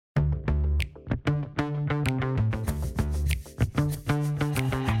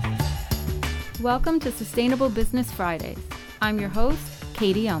Welcome to Sustainable Business Fridays. I'm your host,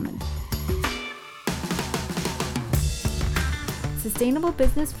 Katie Ellman. Sustainable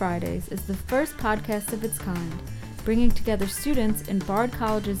Business Fridays is the first podcast of its kind, bringing together students in Bard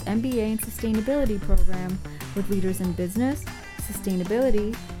College's MBA in Sustainability program with leaders in business,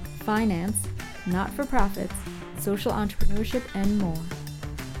 sustainability, finance, not-for-profits, social entrepreneurship, and more.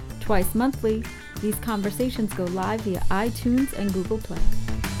 Twice monthly, these conversations go live via iTunes and Google Play.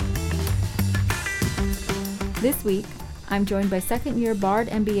 This week, I'm joined by second-year Bard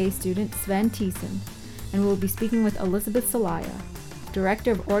MBA student Sven Thiessen, and we'll be speaking with Elizabeth Celaya, Director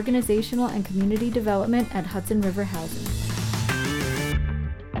of Organizational and Community Development at Hudson River Housing.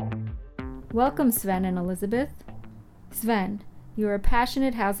 Welcome, Sven and Elizabeth. Sven, you are a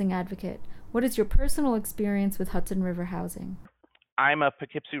passionate housing advocate. What is your personal experience with Hudson River Housing? I'm a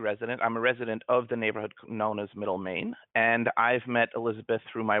Poughkeepsie resident. I'm a resident of the neighborhood known as Middle Maine, and I've met Elizabeth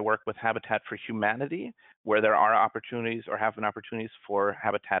through my work with Habitat for Humanity, where there are opportunities or have been opportunities for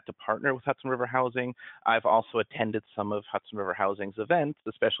Habitat to partner with Hudson River Housing. I've also attended some of Hudson River Housing's events,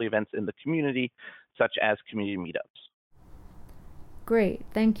 especially events in the community, such as community meetups. Great,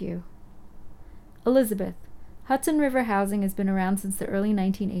 thank you. Elizabeth, Hudson River Housing has been around since the early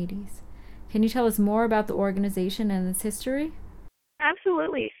 1980s. Can you tell us more about the organization and its history?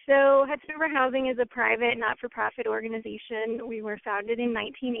 Absolutely. So Hudson River Housing is a private, not-for-profit organization. We were founded in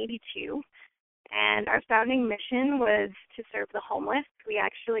 1982, and our founding mission was to serve the homeless. We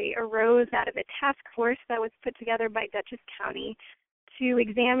actually arose out of a task force that was put together by Dutchess County to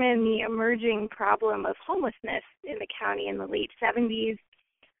examine the emerging problem of homelessness in the county in the late 70s.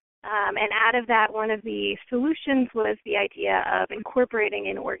 And out of that, one of the solutions was the idea of incorporating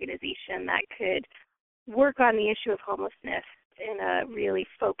an organization that could work on the issue of homelessness in a really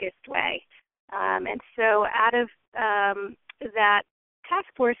focused way. And so out of that task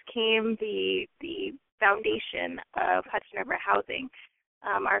force came the foundation of Hudson River Housing.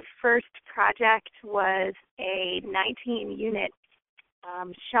 Our first project was a 19-unit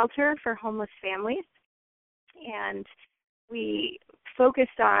shelter for homeless families, and we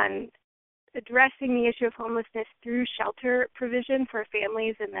focused on addressing the issue of homelessness through shelter provision for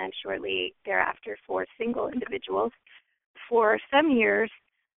families and then shortly thereafter for single individuals for some years.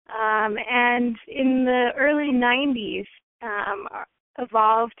 And in the early 90s,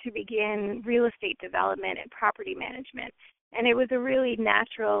 evolved to begin real estate development and property management. And it was a really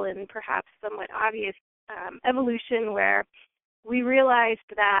natural and perhaps somewhat obvious evolution where we realized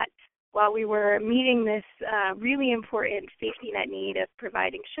that while we were meeting this really important safety net need of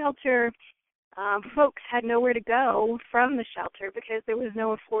providing shelter, folks had nowhere to go from the shelter because there was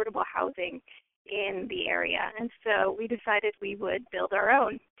no affordable housing in the area. And so we decided we would build our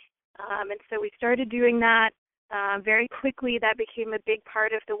own. And so we started doing that. Very quickly, that became a big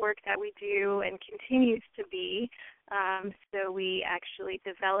part of the work that we do and continues to be. So we actually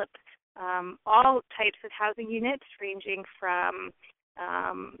develop all types of housing units, ranging from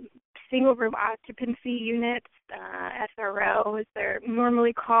single-room occupancy units, SRO as they're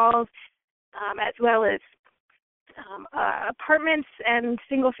normally called, as well as apartments and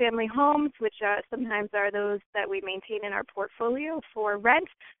single-family homes, which sometimes are those that we maintain in our portfolio for rent,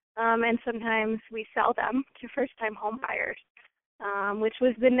 and sometimes we sell them to first-time home buyers, which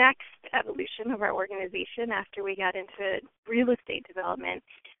was the next evolution of our organization after we got into real estate development.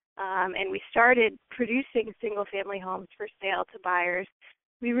 And we started producing single-family homes for sale to buyers.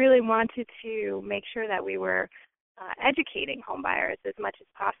 We really wanted to make sure that we were educating home buyers as much as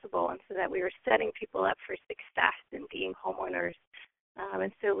possible, and so that we were setting people up for success in being homeowners.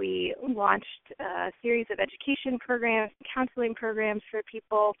 And so we launched a series of education programs, counseling programs for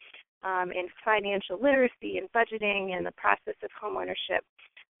people in financial literacy and budgeting and the process of homeownership.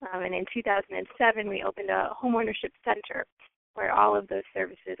 And in 2007, we opened a homeownership center where all of those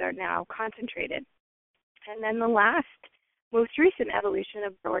services are now concentrated. And then the most recent evolution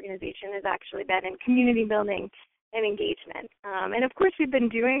of the organization has actually been in community building and engagement. And of course, we've been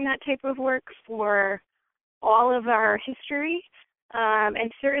doing that type of work for all of our history.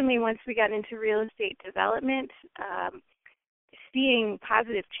 And certainly once we got into real estate development, seeing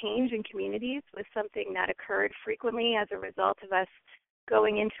positive change in communities was something that occurred frequently as a result of us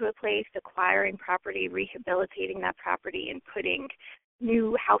going into a place, acquiring property, rehabilitating that property, and putting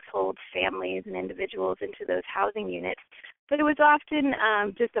new households, families, and individuals into those housing units. But it was often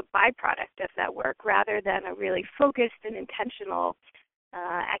just a byproduct of that work rather than a really focused and intentional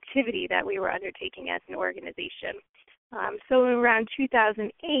activity that we were undertaking as an organization. So around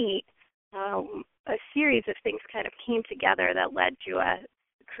 2008, a series of things kind of came together that led to us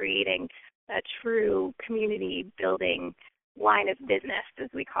creating a true community building line of business, as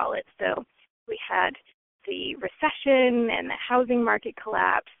we call it. So we had the recession and the housing market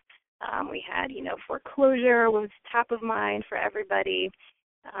collapse. We had, foreclosure was top of mind for everybody.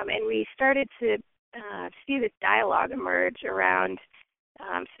 And we started to see this dialogue emerge around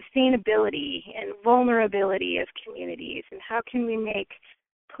sustainability and vulnerability of communities, and how can we make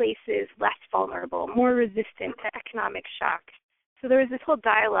places less vulnerable, more resistant to economic shock. So there was this whole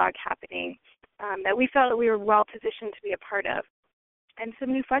dialogue happening that we felt that we were well positioned to be a part of, and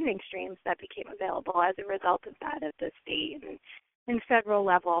some new funding streams that became available as a result of that at the state and federal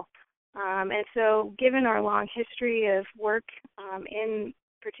level. And so given our long history of work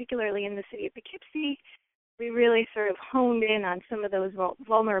particularly in the city of Poughkeepsie, we really sort of honed in on some of those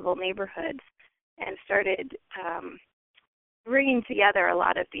vulnerable neighborhoods and started bringing together a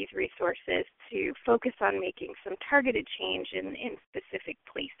lot of these resources to focus on making some targeted change in specific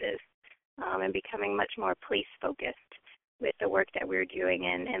places and becoming much more place-focused with the work that we were doing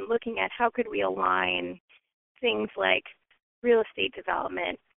and looking at how could we align things like real estate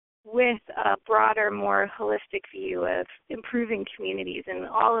development with a broader, more holistic view of improving communities and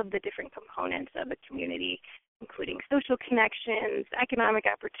all of the different components of a community, including social connections, economic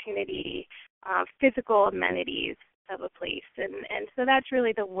opportunity, physical amenities of a place. And so that's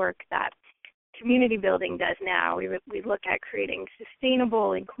really the work that community building does now. We look at creating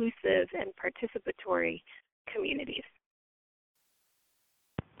sustainable, inclusive, and participatory communities.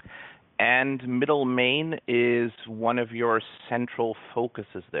 And Middle Maine is one of your central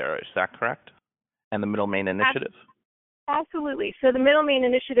focuses there, is that correct? And the Middle Maine Initiative? Absolutely. So the Middle Maine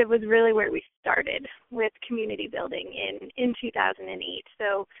Initiative was really where we started with community building in 2008.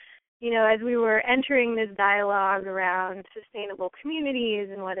 So, as we were entering this dialogue around sustainable communities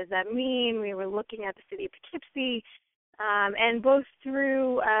and what does that mean, we were looking at the city of Poughkeepsie, and both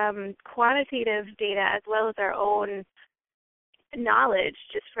through quantitative data as well as our own knowledge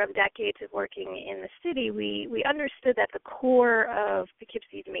just from decades of working in the city, we understood that the core of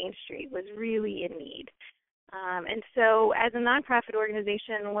Poughkeepsie's Main Street was really in need. And so as a nonprofit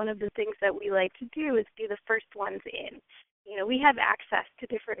organization, one of the things that we like to do is be the first ones in. We have access to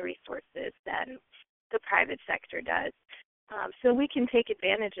different resources than the private sector does. So we can take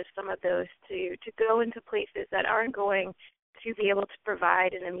advantage of some of those to go into places that aren't going to be able to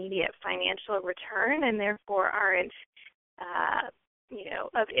provide an immediate financial return and therefore aren't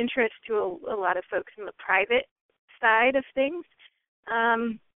of interest to a lot of folks in the private side of things.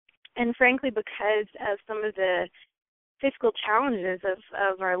 And frankly, because of some of the fiscal challenges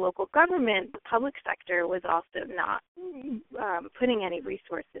of our local government, the public sector was also not putting any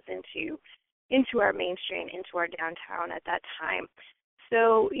resources into our Main Street, into our downtown at that time.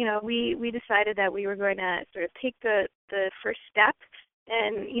 So, we decided that we were going to sort of take the first step.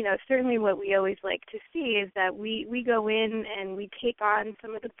 And, certainly what we always like to see is that we go in and we take on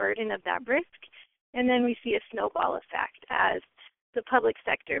some of the burden of that risk, and then we see a snowball effect as the public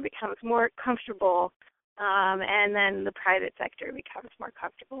sector becomes more comfortable, and then the private sector becomes more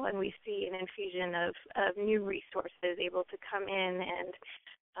comfortable, and we see an infusion of new resources able to come in and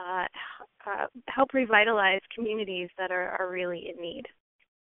help revitalize communities that are really in need.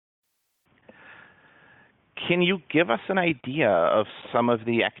 Can you give us an idea of some of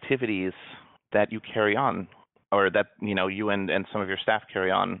the activities that you carry on, or that you and some of your staff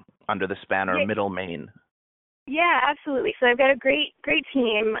carry on under this banner, Middle Maine? Yeah, absolutely. So I've got a great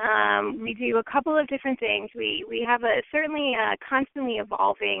team. We do a couple of different things. We have certainly a constantly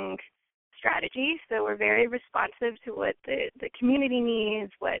evolving strategy. So we're very responsive to what the community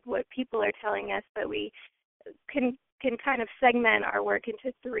needs, what people are telling us, but we can kind of segment our work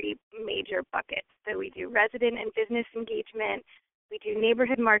into three major buckets. So we do resident and business engagement, we do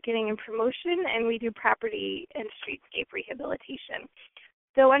neighborhood marketing and promotion, and we do property and streetscape rehabilitation.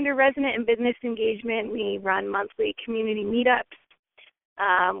 So under resident and business engagement, we run monthly community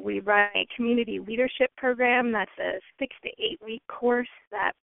meetups. We run a community leadership program. That's a 6 to 8 week course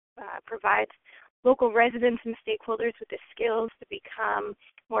that provides local residents and stakeholders with the skills to become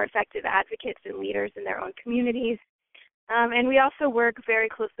more effective advocates and leaders in their own communities. And we also work very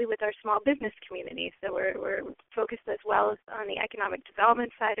closely with our small business community. So we're focused as well as on the economic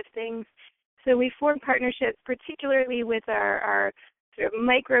development side of things. So we form partnerships, particularly with our sort of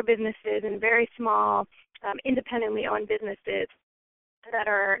micro businesses and very small, independently owned businesses that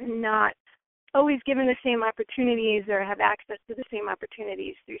are not always given the same opportunities or have access to the same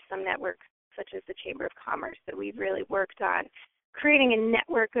opportunities through some networks, such as the Chamber of Commerce. So we've really worked on creating a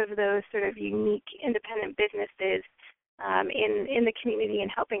network of those sort of unique independent businesses in the community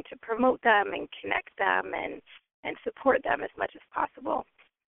and helping to promote them and connect them and support them as much as possible.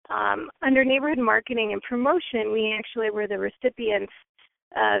 Under neighborhood marketing and promotion, we actually were the recipients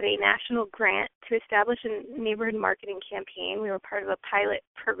of a national grant to establish a neighborhood marketing campaign. We were part of a pilot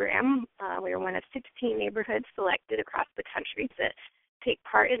program. We were one of 16 neighborhoods selected across the country to take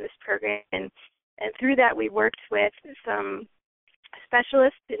part in this program. And through that, we worked with some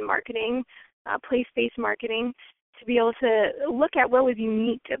specialists in marketing, place-based marketing, to be able to look at what was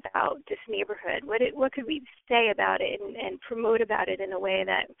unique about this neighborhood. What could we say about it and promote about it in a way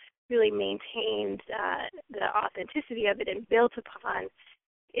that really maintained the authenticity of it and built upon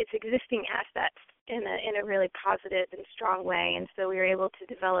its existing assets in a really positive and strong way. And so we were able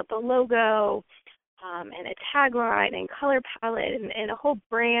to develop a logo and a tagline and color palette and a whole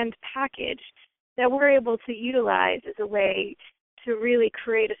brand package that we're able to utilize as a way to really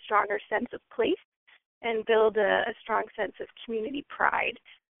create a stronger sense of place and build a strong sense of community pride,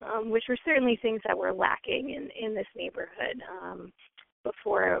 which were certainly things that were lacking in this neighborhood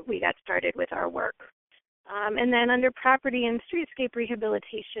before we got started with our work. And then under property and streetscape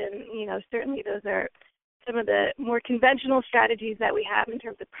rehabilitation, certainly those are some of the more conventional strategies that we have in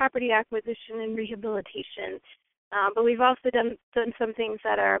terms of property acquisition and rehabilitation. But we've also done some things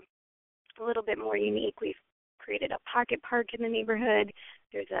that are a little bit more unique. We've created a pocket park in the neighborhood.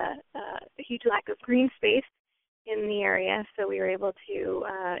 There's a huge lack of green space in the area, so we were able to,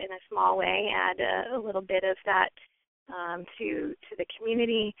 in a small way, add a little bit of that to the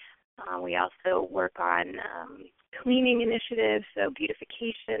community. We also work on cleaning initiatives, so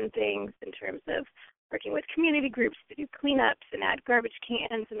beautification things in terms of working with community groups to do cleanups and add garbage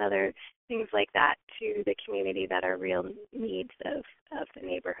cans and other things like that to the community that are real needs of the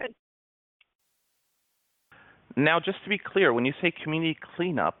neighborhood. Now, just to be clear, when you say community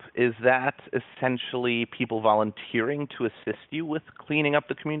cleanup, is that essentially people volunteering to assist you with cleaning up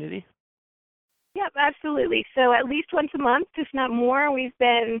the community? Yep, absolutely. So at least once a month, if not more, we've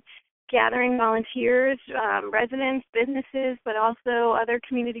been gathering volunteers, residents, businesses, but also other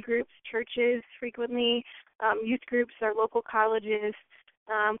community groups, churches frequently, youth groups, our local colleges,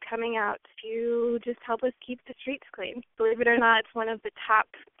 coming out to just help us keep the streets clean. Believe it or not, it's one of the top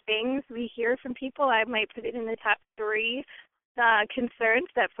things we hear from people. I might put it in the top 3 concerns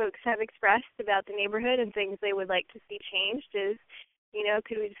that folks have expressed about the neighborhood and things they would like to see changed is,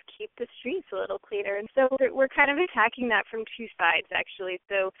 could we just keep the streets a little cleaner? And so we're kind of attacking that from 2 sides, actually.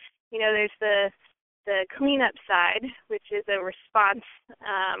 So, there's the cleanup side, which is a response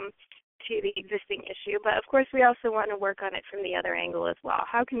to the existing issue. But, of course, we also want to work on it from the other angle as well.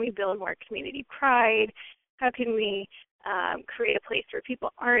 How can we build more community pride? How can we create a place where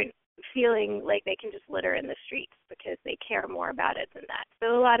people aren't feeling like they can just litter in the streets because they care more about it than that?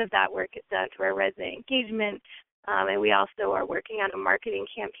 So a lot of that work is done through our resident engagement. And we also are working on a marketing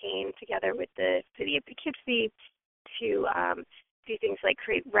campaign together with the city of Poughkeepsie to do things like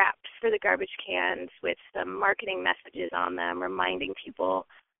create wraps for the garbage cans with some marketing messages on them, reminding people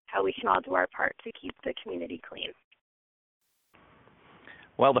how we can all do our part to keep the community clean.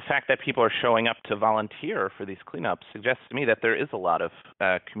 Well, the fact that people are showing up to volunteer for these cleanups suggests to me that there is a lot of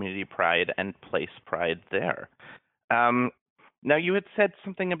community pride and place pride there. Now, you had said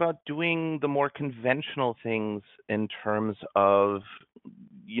something about doing the more conventional things in terms of,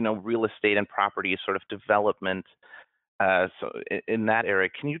 real estate and property sort of development. So in that area,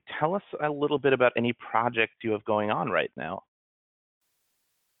 can you tell us a little bit about any project you have going on right now?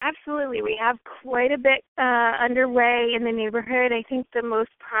 Absolutely. We have quite a bit underway in the neighborhood. I think the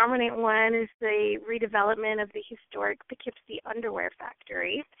most prominent one is the redevelopment of the historic Poughkeepsie Underwear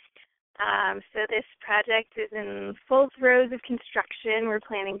Factory. So this project is in full throes of construction. We're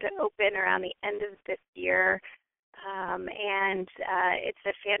planning to open around the end of this year. And it's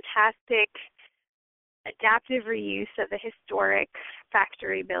a fantastic adaptive reuse of the historic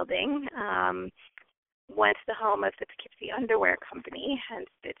factory building. Once the home of the Poughkeepsie Underwear Company, hence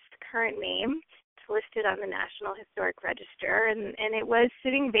its current name. It's listed on the National Historic Register, and it was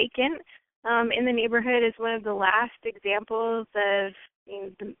sitting vacant in the neighborhood as one of the last examples of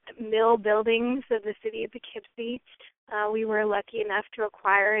the mill buildings of the city of Poughkeepsie. We were lucky enough to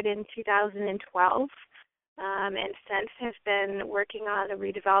acquire it in 2012, and since have been working on a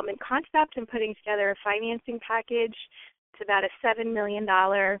redevelopment concept and putting together a financing package. It's about a $7 million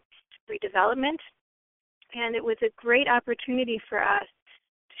redevelopment. And it was a great opportunity for us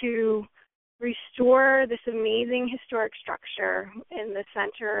to restore this amazing historic structure in the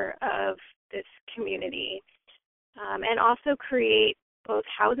center of this community, and also create both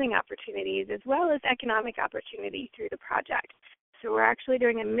housing opportunities as well as economic opportunity through the project. So we're actually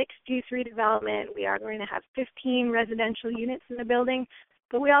doing a mixed-use redevelopment. We are going to have 15 residential units in the building,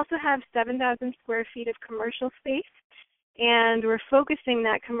 but we also have 7,000 square feet of commercial space. And we're focusing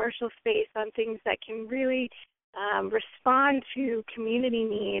that commercial space on things that can really respond to community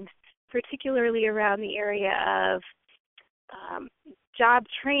needs, particularly around the area of job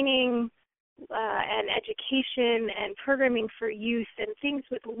training and education and programming for youth and things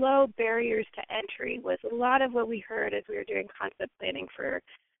with low barriers to entry was a lot of what we heard as we were doing concept planning for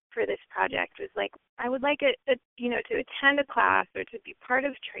this project. Was like, I would like to attend a class or to be part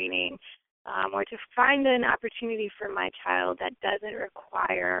of training or to find an opportunity for my child that doesn't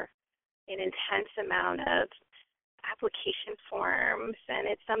require an intense amount of application forms, and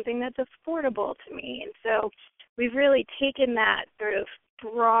it's something that's affordable to me. And so we've really taken that sort of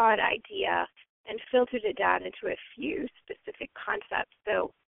broad idea and filtered it down into a few specific concepts.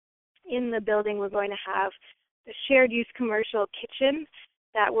 So in the building, we're going to have the shared use commercial kitchen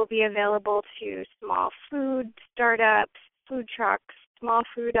that will be available to small food startups, food trucks, small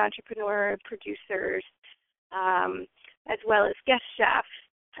food entrepreneur producers, as well as guest chefs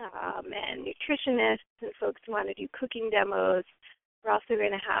and nutritionists and folks who want to do cooking demos. We're also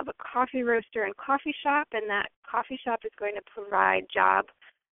going to have a coffee roaster and coffee shop, and that coffee shop is going to provide job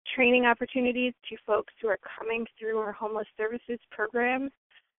training opportunities to folks who are coming through our homeless services programs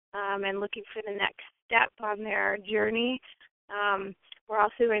and looking for the next step on their journey. We're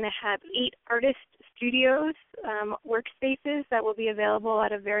also going to have 8 artist studios, workspaces that will be available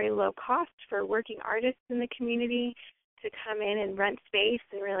at a very low cost for working artists in the community to come in and rent space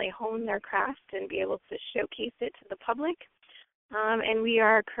and really hone their craft and be able to showcase it to the public. And we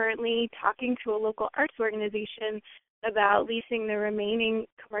are currently talking to a local arts organization about leasing the remaining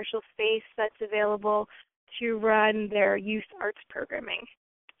commercial space that's available to run their youth arts programming.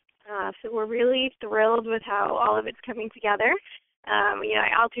 So we're really thrilled with how all of it's coming together.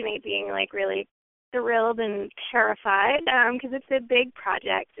 I alternate being like really thrilled and terrified because it's a big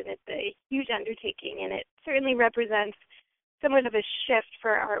project and it's a huge undertaking, and it certainly represents somewhat of a shift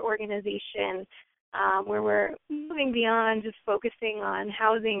for our organization where we're moving beyond just focusing on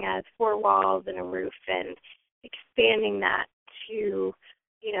housing as 4 walls and a roof and expanding that to,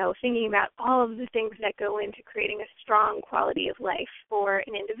 thinking about all of the things that go into creating a strong quality of life for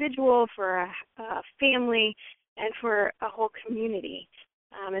an individual, for a family, and for a whole community.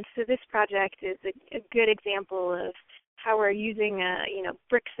 And so this project is a good example of how we're using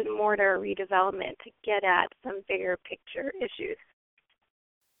bricks and mortar redevelopment to get at some bigger picture issues.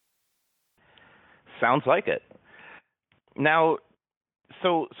 Sounds like it. Now,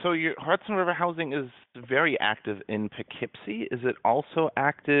 so your Hudson River Housing is very active in Poughkeepsie. Is it also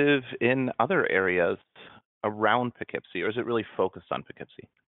active in other areas around Poughkeepsie, or is it really focused on Poughkeepsie?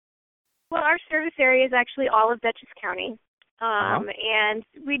 Well, our service area is actually all of Dutchess County. And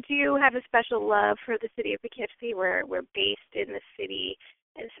we do have a special love for the city of Poughkeepsie. We're based in the city,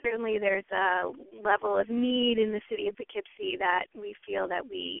 and certainly there's a level of need in the city of Poughkeepsie that we feel that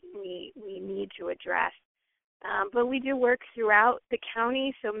we need to address. But we do work throughout the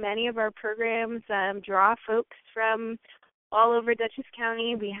county, so many of our programs draw folks from all over Dutchess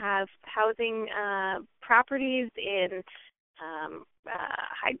County. We have housing properties in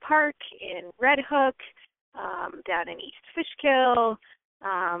Hyde Park, in Red Hook, down in East Fishkill.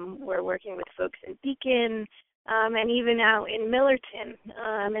 We're working with folks in Beacon, and even out in Millerton.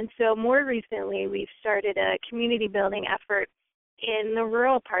 And so more recently, we've started a community building effort in the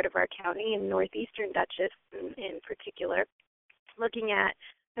rural part of our county, in northeastern Dutchess in particular, looking at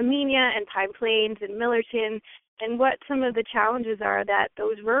Amenia and Pine Plains and Millerton and what some of the challenges are that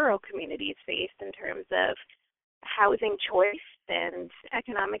those rural communities face in terms of housing choice and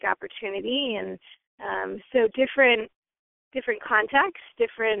economic opportunity. And so different contexts,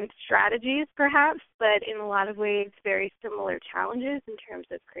 different strategies perhaps, but in a lot of ways very similar challenges in terms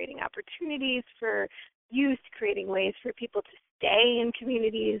of creating opportunities for youth, creating ways for people to stay in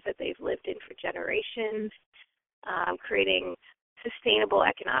communities that they've lived in for generations, creating sustainable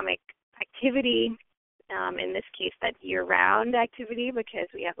economic activity, in this case that year-round activity, because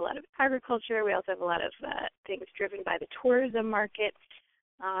we have a lot of agriculture. We also have a lot of things driven by the tourism market.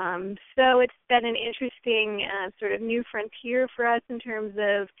 So it's been an interesting sort of new frontier for us in terms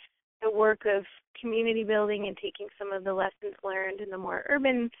of the work of community building and taking some of the lessons learned in the more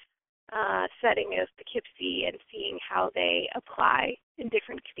urban setting of Poughkeepsie and seeing how they apply in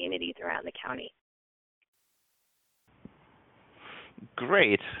different communities around the county.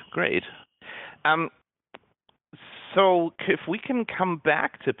 Great. So if we can come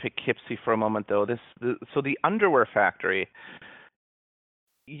back to Poughkeepsie for a moment, though, so the underwear factory,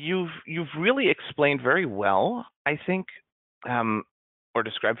 you've really explained very well, I think, or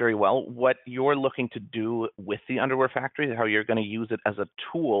described very well what you're looking to do with the underwear factory, how you're going to use it as a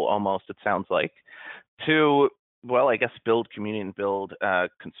tool almost, it sounds like, to well, I guess build community and build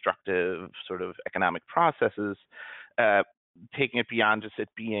constructive sort of economic processes, uh, taking it beyond just it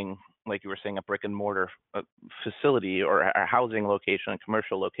being, like you were saying, a brick and mortar facility or a housing location, a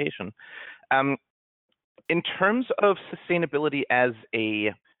commercial location. Um, in terms of sustainability as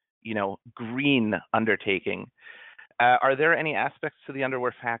a, green undertaking, are there any aspects to the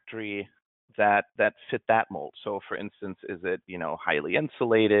underwear factory that fit that mold? So, for instance, is it highly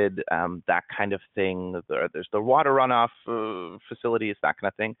insulated, that kind of thing? There's the water runoff facilities, that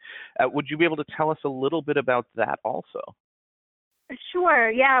kind of thing. Would you be able to tell us a little bit about that also?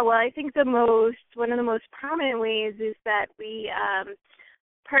 Sure. Yeah. Well, I think one of the most prominent ways is that we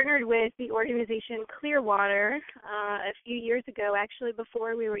partnered with the organization Clearwater a few years ago, actually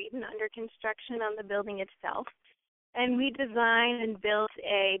before we were even under construction on the building itself. And we designed and built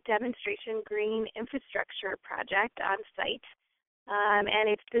a demonstration green infrastructure project on site. And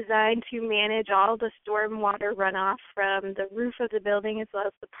it's designed to manage all the stormwater runoff from the roof of the building as well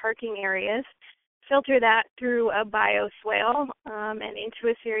as the parking areas, filter that through a bioswale and into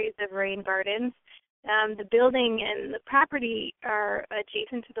a series of rain gardens. The building and the property are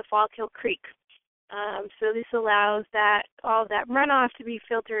adjacent to the Fallkill Creek. So this allows all that runoff to be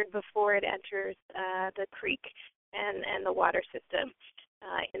filtered before it enters the creek and the water system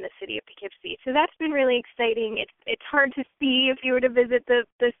in the city of Poughkeepsie. So that's been really exciting. It's hard to see if you were to visit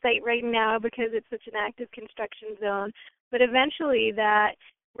the site right now because it's such an active construction zone. But eventually that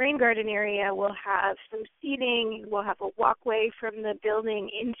rain garden area will have some seating. We'll have a walkway from the building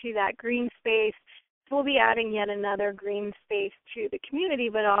into that green space. So we'll be adding yet another green space to the community,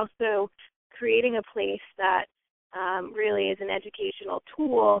 but also creating a place that really is an educational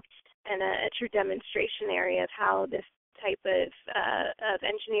tool and a true demonstration area of how this type of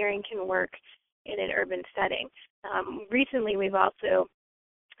engineering can work in an urban setting. Recently, we've also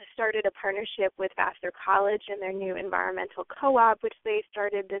started a partnership with Vassar College and their new environmental co-op, which they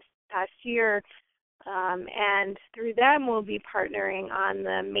started this past year. And through them, we'll be partnering on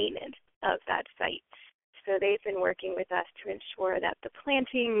the maintenance of that site. So they've been working with us to ensure that the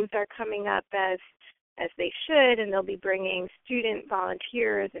plantings are coming up as they should, and they'll be bringing student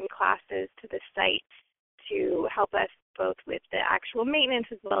volunteers and classes to the site to help us both with the actual maintenance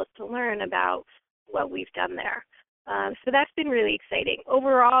as well as to learn about what we've done there. So that's been really exciting.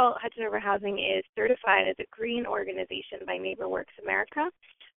 Overall, Hudson River Housing is certified as a green organization by NeighborWorks America.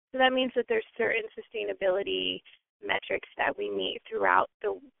 So that means that there's certain sustainability metrics that we meet throughout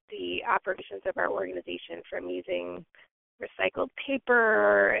the operations of our organization, from using recycled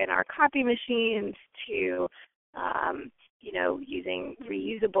paper in our copy machines to, using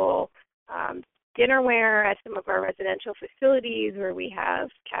reusable dinnerware at some of our residential facilities where we have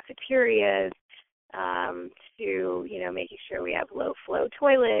cafeterias, to, making sure we have low-flow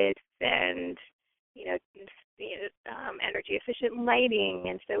toilets and, energy-efficient lighting.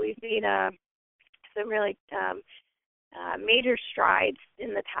 And so we've made some really major strides in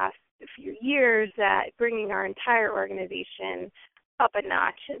the past few years at bringing our entire organization up a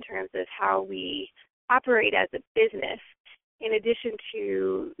notch in terms of how we operate as a business, in addition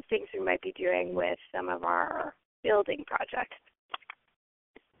to things we might be doing with some of our building projects.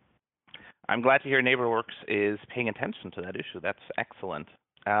 I'm glad to hear NeighborWorks is paying attention to that issue. That's excellent.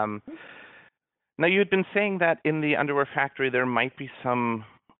 Now, you had been saying that in the underwear factory there might be some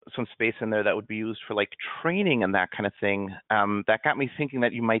space in there that would be used for like training and that kind of thing. That got me thinking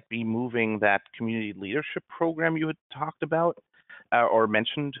that you might be moving that community leadership program you had talked about or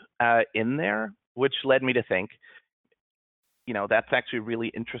mentioned in there, which led me to think, that's actually a really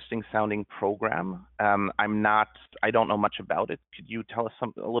interesting sounding program. I don't know much about it. Could you tell us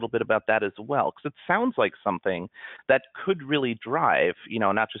a little bit about that as well? Because it sounds like something that could really drive,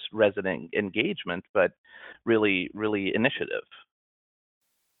 not just resident engagement, but really, really initiative.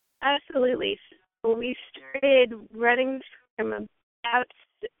 Absolutely. So we started running from about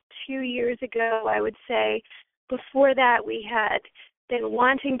 2 years ago, I would say. Before that, we had been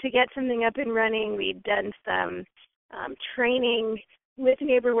wanting to get something up and running. We'd done some training with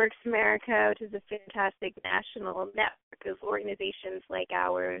NeighborWorks America, which is a fantastic national network of organizations like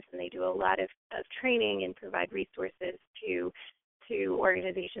ours, and they do a lot of training and provide resources to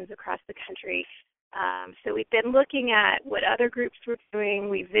organizations across the country. So we've been looking at what other groups were doing.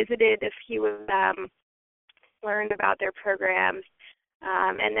 We visited a few of them, learned about their programs,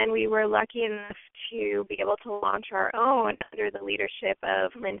 and then we were lucky enough to be able to launch our own under the leadership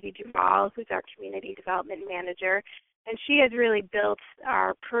of Lindsay Duvall, who's our community development manager. And she has really built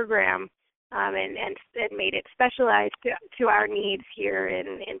our program and made it specialized to our needs here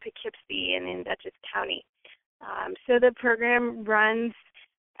in Poughkeepsie and in Dutchess County. So the program runs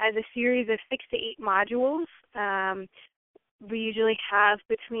as a series of 6 to 8 modules. We usually have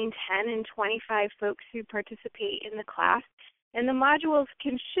between 10 and 25 folks who participate in the class. And the modules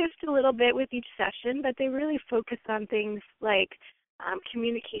can shift a little bit with each session, but they really focus on things like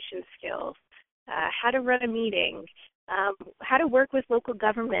communication skills, how to run a meeting, how to work with local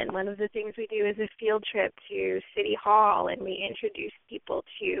government. One of the things we do is a field trip to City Hall, and we introduce people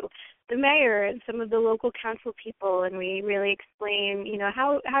to the mayor and some of the local council people, and we really explain,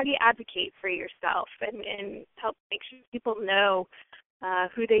 how do you advocate for yourself and help make sure people know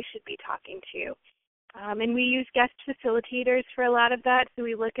who they should be talking to. And we use guest facilitators for a lot of that, so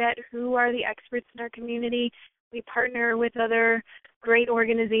we look at who are the experts in our community. We partner with other great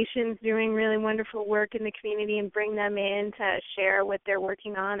organizations doing really wonderful work in the community and bring them in to share what they're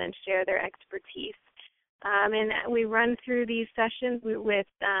working on and share their expertise. And we run through these sessions with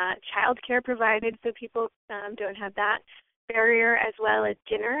child care provided, so people don't have that barrier, as well as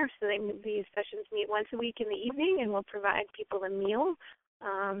dinner. So these sessions meet once a week in the evening, and we'll provide people a meal.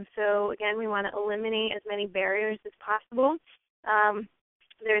 So again, we want to eliminate as many barriers as possible.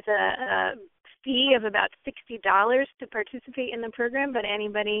 There's a fee of about $60 to participate in the program, but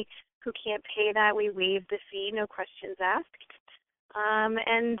anybody who can't pay that, we waive the fee, no questions asked.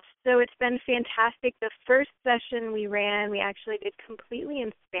 And so it's been fantastic. The first session we ran, we actually did completely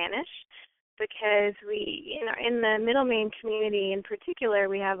in Spanish, because in the Middle Maine community in particular,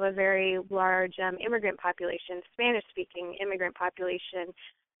 we have a very large immigrant population, Spanish-speaking immigrant population.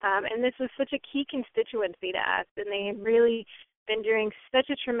 And this was such a key constituency to us, and they have really been doing such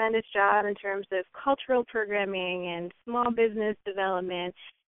a tremendous job in terms of cultural programming and small business development.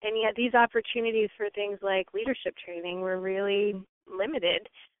 And yet these opportunities for things like leadership training were really limited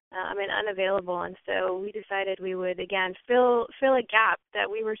and unavailable. And so we decided we would, again, fill a gap that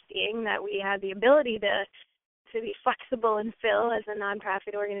we were seeing, that we had the ability to be flexible and fill as a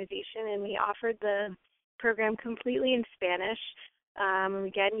nonprofit organization. And we offered the program completely in Spanish,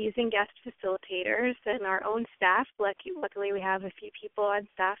 again, using guest facilitators and our own staff. Luckily, we have a few people on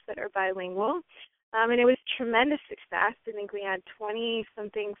staff that are bilingual. And it was tremendous success. I think we had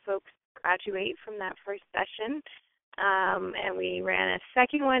 20-something folks graduate from that first session. And we ran a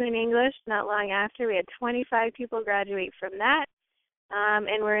second one in English not long after. We had 25 people graduate from that.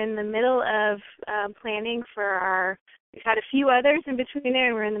 And we're in the middle of planning for we've had a few others in between there,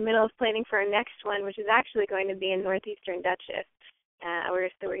 and we're in the middle of planning for our next one, which is actually going to be in northeastern Dutchess. We're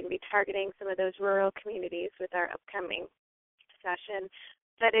going to be targeting some of those rural communities with our upcoming session.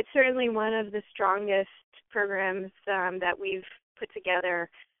 But it's certainly one of the strongest programs that we've put together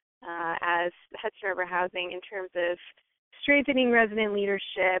as Hudson River Housing in terms of strengthening resident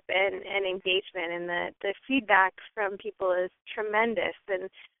leadership and engagement. And the feedback from people is tremendous. And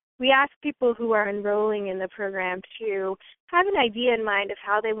we ask people who are enrolling in the program to have an idea in mind of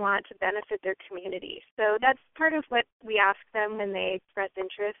how they want to benefit their community. So that's part of what we ask them when they express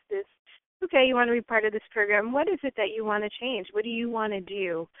interest is, okay, you want to be part of this program. What is it that you want to change? What do you want to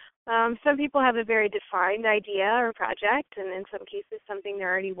do? Some people have a very defined idea or project, and in some cases something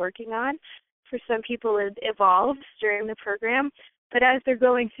they're already working on. For some people it evolves during the program. But as they're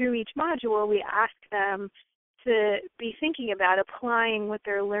going through each module, we ask them to be thinking about applying what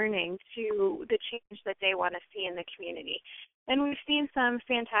they're learning to the change that they want to see in the community. And we've seen some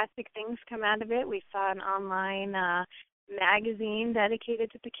fantastic things come out of it. We saw an online magazine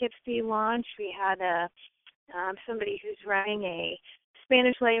dedicated to Poughkeepsie launch. We had somebody who's running a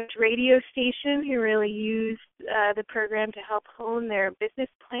Spanish language radio station who really used the program to help hone their business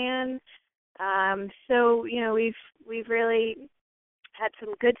plan. So we've really had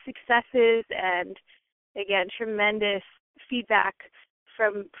some good successes and, again, tremendous feedback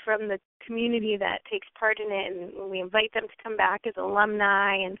from the community that takes part in it, and we invite them to come back as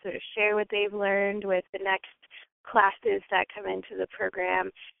alumni and sort of share what they've learned with the next classes that come into the program.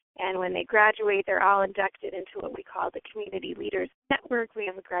 And when they graduate, they're all inducted into what we call the Community Leaders Network. We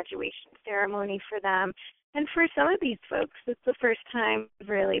have a graduation ceremony for them. And for some of these folks, it's the first time they've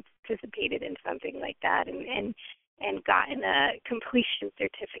really participated in something like that and gotten a completion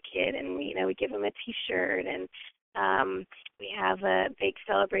certificate. And we give them a T-shirt, and we have a big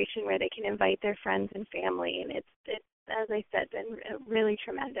celebration where they can invite their friends and family. And it's as I said, been really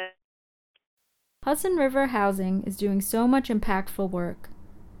tremendous. Hudson River Housing is doing so much impactful work.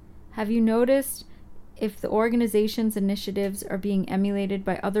 Have you noticed if the organization's initiatives are being emulated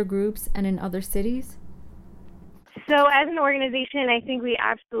by other groups and in other cities? So as an organization, I think we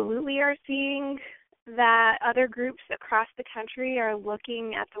absolutely are seeing that other groups across the country are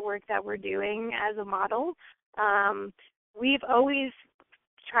looking at the work that we're doing as a model. We've always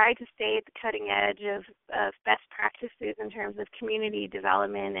try to stay at the cutting edge of best practices in terms of community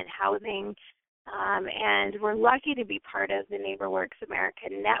development and housing. And we're lucky to be part of the NeighborWorks America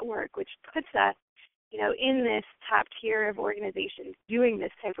network, which puts us, in this top tier of organizations doing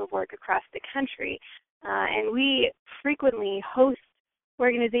this type of work across the country. And we frequently host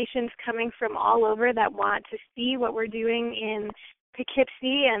organizations coming from all over that want to see what we're doing in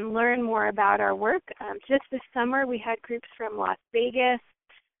Poughkeepsie and learn more about our work. Just this summer, we had groups from Las Vegas,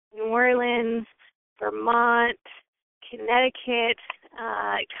 New Orleans, Vermont, Connecticut,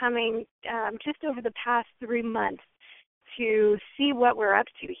 coming just over the past 3 months to see what we're up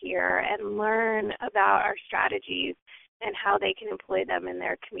to here and learn about our strategies and how they can employ them in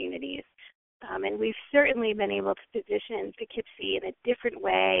their communities. And we've certainly been able to position Poughkeepsie in a different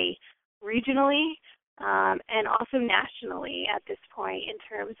way regionally and also nationally at this point in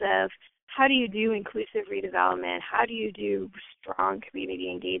terms of how do you do inclusive redevelopment, how do you do strong community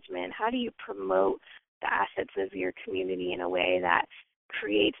engagement, how do you promote the assets of your community in a way that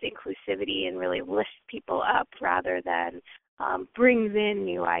creates inclusivity and really lifts people up rather than brings in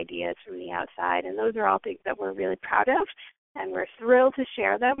new ideas from the outside. And those are all things that we're really proud of, and we're thrilled to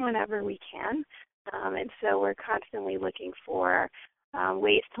share them whenever we can. And so we're constantly looking for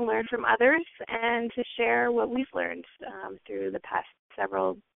ways to learn from others and to share what we've learned through the past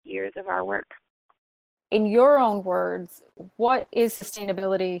several years of our work. In your own words, what is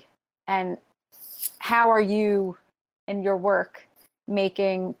sustainability, and how are you in your work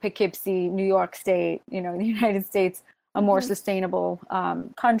making Poughkeepsie, New York State, the United States, a more sustainable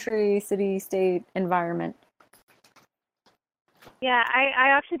country, city, state, environment? Yeah,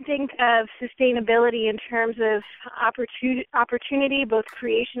 I often think of sustainability in terms of opportunity, both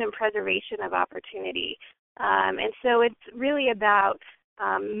creation and preservation of opportunity. And so it's really about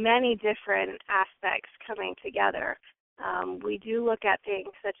many different aspects coming together. We do look at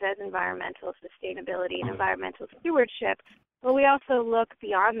things such as environmental sustainability and environmental stewardship, but we also look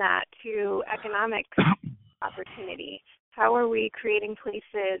beyond that to economic opportunity. How are we creating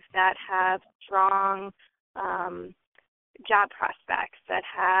places that have strong job prospects, that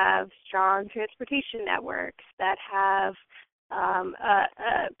have strong transportation networks, that have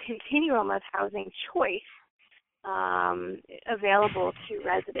a continuum of housing choice available to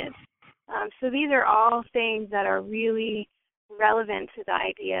residents? So these are all things that are really relevant to the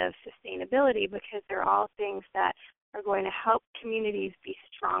idea of sustainability, because they're all things that are going to help communities be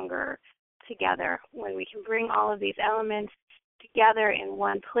stronger together. When we can bring all of these elements together in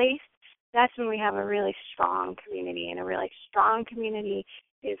one place, that's when we have a really strong community. And a really strong community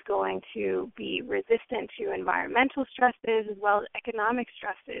is going to be resistant to environmental stresses as well as economic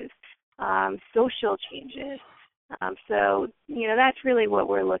stresses, social changes. So, that's really what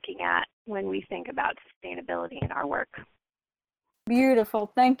we're looking at when we think about sustainability in our work.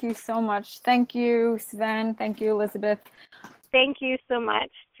 Beautiful. Thank you so much. Thank you, Sven. Thank you, Elizabeth. Thank you so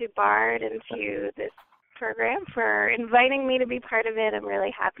much to BARD and to this program for inviting me to be part of it. I'm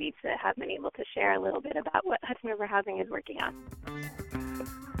really happy to have been able to share a little bit about what Hudson River Housing is working on.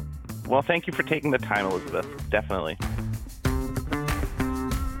 Well, thank you for taking the time, Elizabeth. Definitely.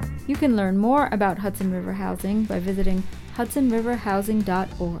 You can learn more about Hudson River Housing by visiting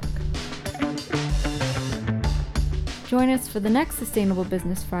hudsonriverhousing.org. Join us for the next Sustainable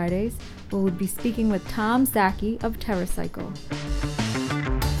Business Fridays, where we'll be speaking with Tom Zaki of TerraCycle.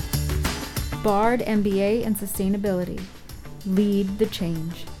 BARD MBA in Sustainability. Lead the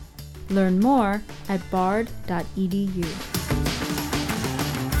change. Learn more at bard.edu.